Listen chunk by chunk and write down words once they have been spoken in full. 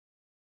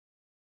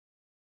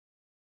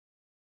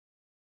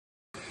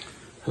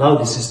Hello,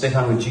 this is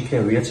Stefan with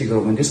GK Realty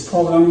Group. In this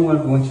program,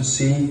 we're going to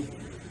see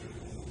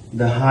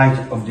the height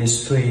of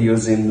this tree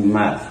using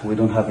math. We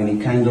don't have any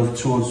kind of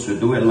tools to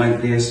do it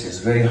like this. It's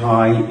very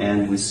high,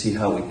 and we see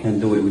how we can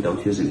do it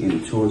without using any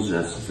tools.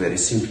 That's a very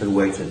simple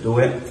way to do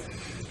it.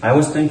 I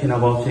was thinking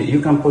about it.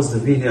 You can pause the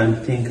video and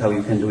think how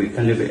you can do it. You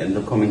can leave it in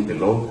the comment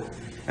below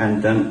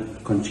and then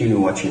continue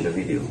watching the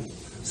video.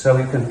 So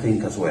you can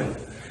think as well.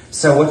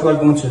 So what we're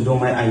going to do,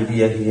 my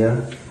idea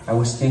here, I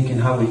was thinking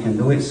how we can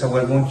do it. So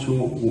we want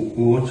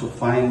to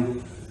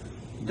find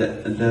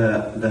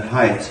the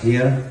height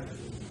here.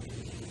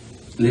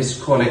 Let's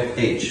call it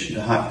h,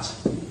 the height.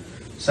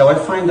 So I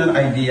find an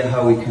idea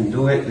how we can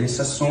do it. Let's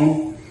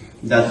assume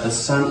that the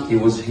sun,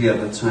 it was here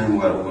at the time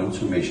where we want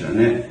to measure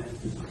it.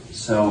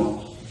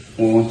 So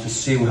we want to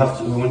see, we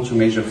want to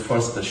measure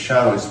first the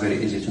shadow. It's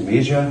very easy to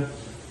measure.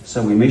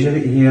 So we measure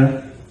it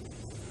here.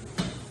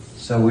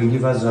 So we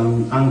give us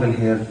an angle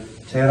here,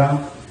 theta,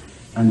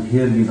 and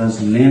here give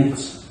us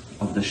length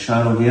of the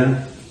shadow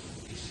here.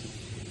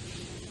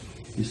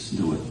 Let's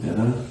do it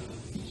better.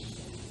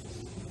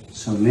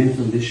 So length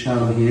of this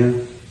shadow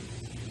here,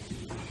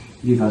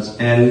 give us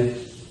L,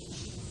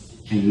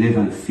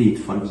 11 feet,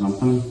 for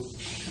example.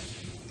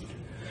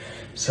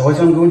 So what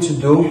I'm going to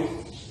do,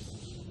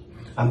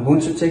 I'm going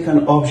to take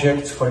an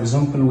object. For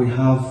example, we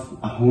have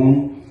a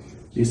home.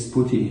 Let's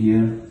put it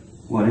here.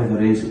 Whatever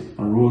it is,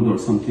 a road or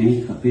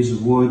something, a piece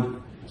of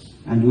wood,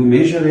 and we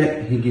measure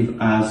it. He gives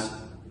us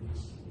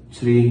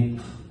 3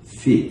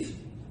 feet.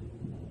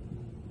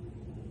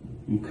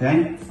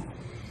 Okay?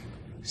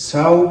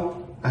 So,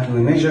 and we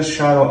measure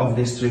shadow of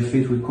this 3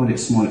 feet, we call it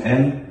small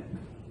l.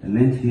 The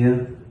length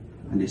here,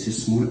 and this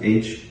is small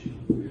h,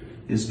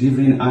 is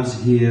giving us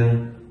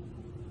here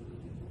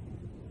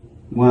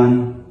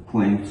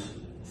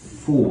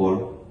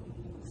 1.4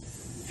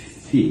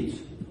 feet,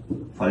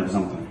 for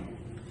example.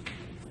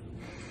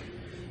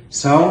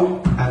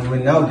 So, and we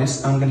know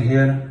this angle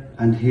here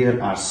and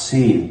here are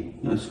same.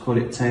 Let's call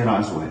it theta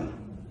as well.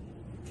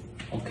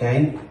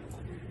 Okay?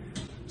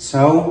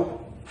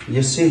 So,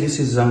 you see this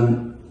is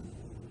an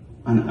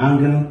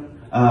angle,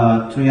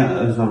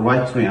 the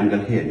right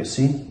triangle here, you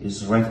see?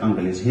 His right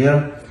angle is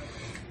here.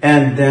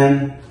 And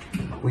then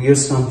we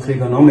use some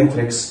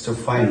trigonometrics to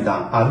find the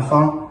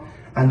alpha.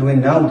 And we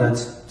know that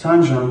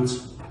tangent,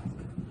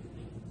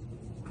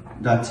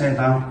 that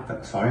theta,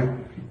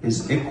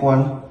 is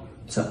equal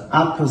to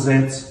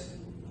opposite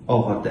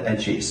over the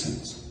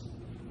adjacent.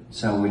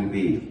 So will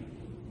be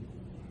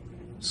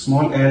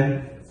small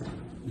l,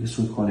 this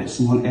we call it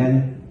small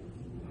l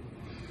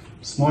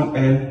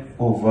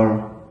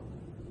over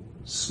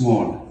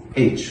small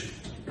h.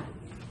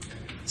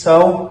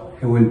 So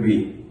it will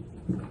be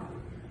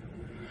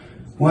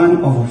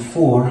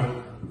 1/4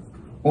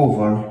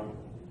 over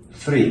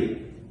 3.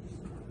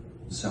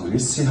 So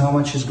let's see how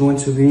much is going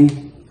to be.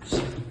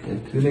 So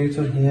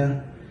calculator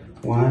here.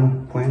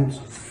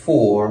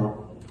 1.4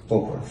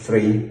 over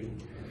 3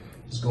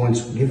 is going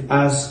to give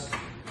us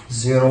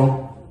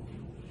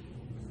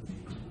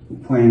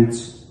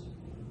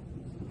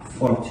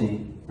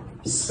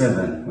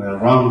 0.47. We'll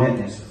round it,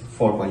 it's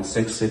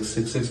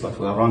 4.6666, but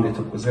we'll round it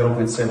to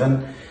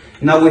 0.7.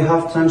 Now we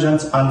have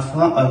tangent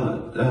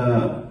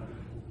alpha,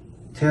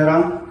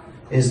 theta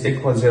is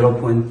equal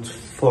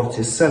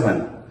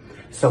 0.47.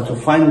 So to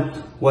find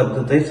what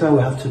the data, we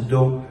have to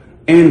do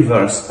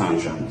inverse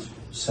tangent.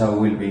 So it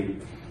will be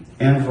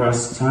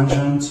inverse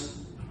tangent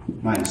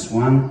minus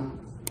 1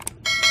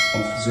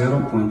 of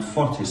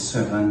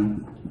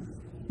 0.47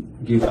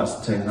 give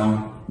us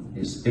theta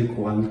is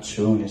equal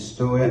to, let's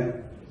do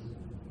it,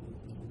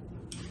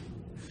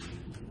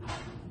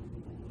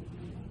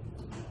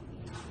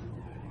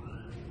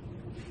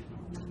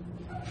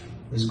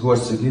 is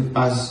going to give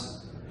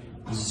us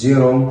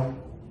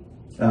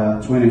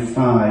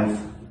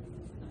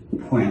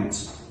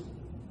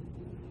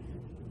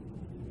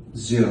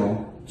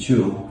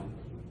 25.02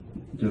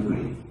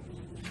 degree.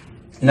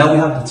 Now we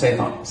have the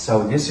theta.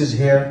 So this is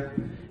here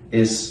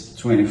is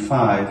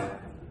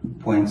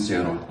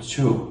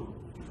 25.02.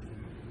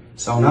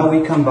 So now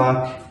we come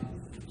back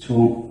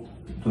to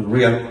the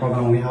real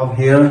problem we have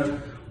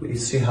here. We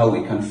see how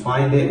we can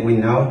find it. We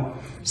know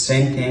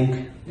same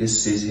thing.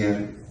 This is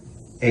here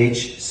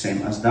h,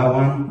 same as that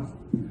one.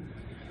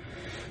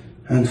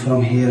 And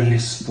from here,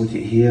 let's put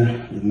it here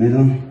in the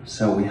middle.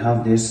 So we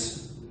have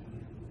this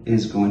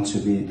is going to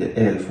be the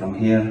L from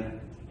here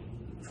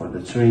for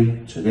the tree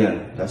to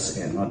there. That's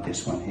L, not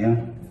this one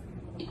here.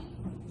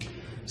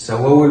 So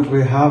what would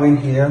we have in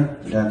here?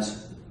 That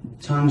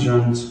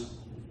tangent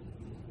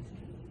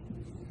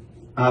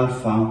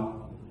alpha,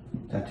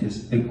 that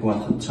is equal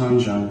to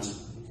tangent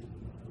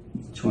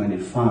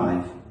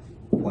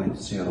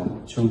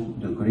 25.02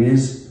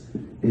 degrees,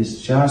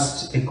 is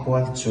just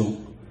equal to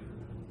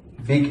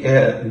big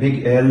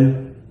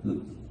L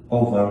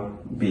over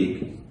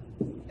big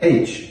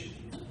H.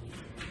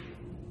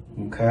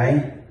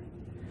 Okay?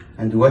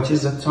 And what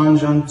is the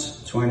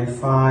tangent?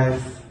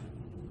 25.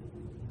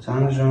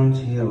 Tangent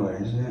here, where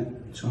is it?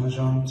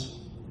 Tangent.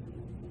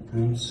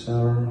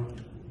 Answer.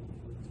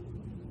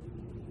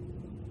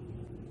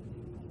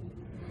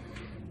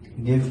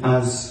 give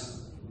us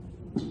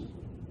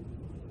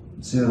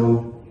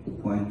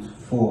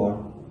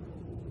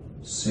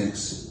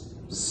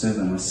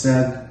 0.467. I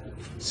said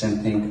same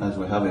thing as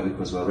we have it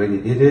because we already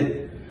did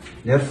it.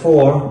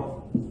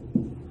 Therefore,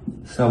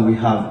 so we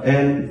have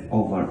L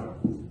over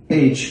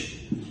H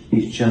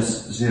is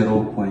just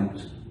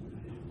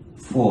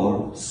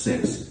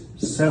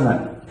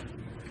 0.467.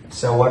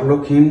 So we're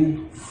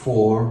looking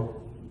for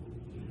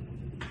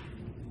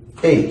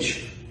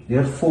H.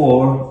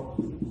 Therefore,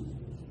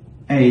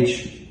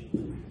 H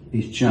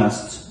is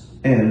just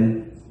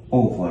L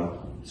over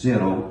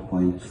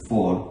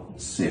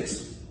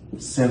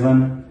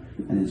 0.467,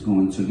 and it's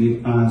going to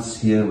give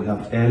us, here we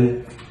have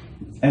L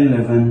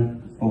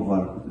 11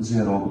 over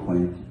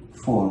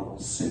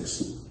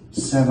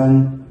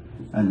 0.467,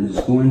 and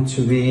it's going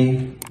to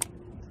be,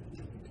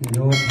 here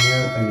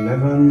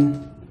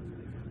 11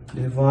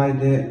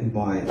 divided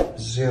by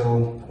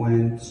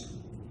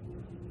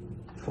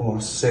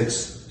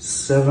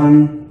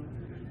 0.467,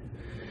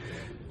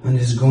 and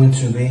it's going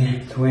to be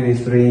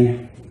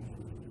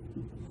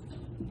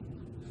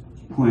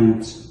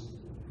 23.8